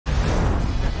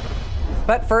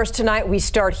But first tonight, we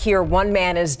start here. One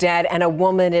man is dead and a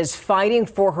woman is fighting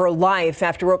for her life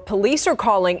after what police are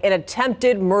calling an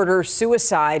attempted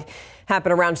murder-suicide.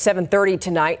 Happened around 7:30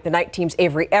 tonight. The night team's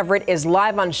Avery Everett is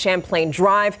live on Champlain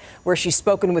Drive, where she's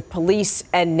spoken with police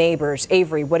and neighbors.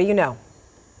 Avery, what do you know?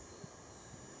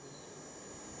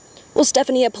 Well,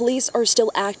 Stephanie, police are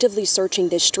still actively searching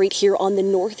this street here on the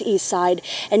northeast side,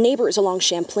 and neighbors along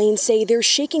Champlain say they're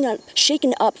shaken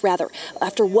up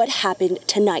after what happened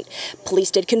tonight.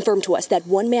 Police did confirm to us that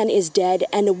one man is dead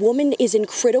and a woman is in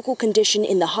critical condition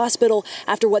in the hospital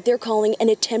after what they're calling an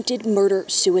attempted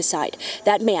murder-suicide.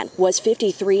 That man was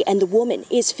 53 and the woman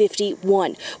is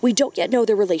 51. We don't yet know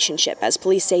their relationship, as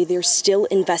police say they're still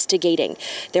investigating.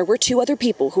 There were two other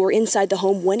people who were inside the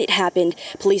home when it happened.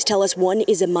 Police tell us one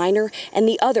is a minor and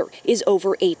the other is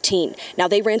over 18. Now,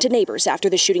 they ran to neighbors after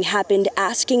the shooting happened,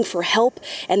 asking for help,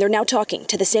 and they're now talking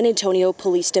to the San Antonio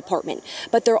Police Department.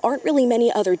 But there aren't really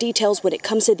many other details when it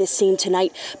comes to this scene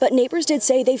tonight. But neighbors did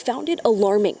say they found it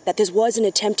alarming that this was an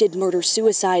attempted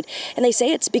murder-suicide, and they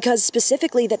say it's because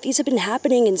specifically that these have been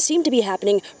happening and seem to be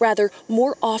happening rather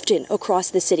more often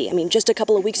across the city. I mean, just a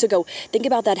couple of weeks ago, think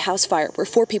about that house fire where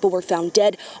 4 people were found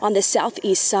dead on the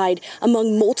southeast side,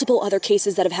 among multiple other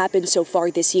cases that have happened so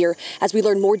far this year. As we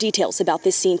learn more details about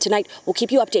this scene tonight, we'll keep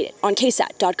you updated on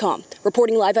KSAT.com.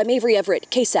 Reporting live, I'm Avery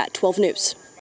Everett, KSAT 12 News.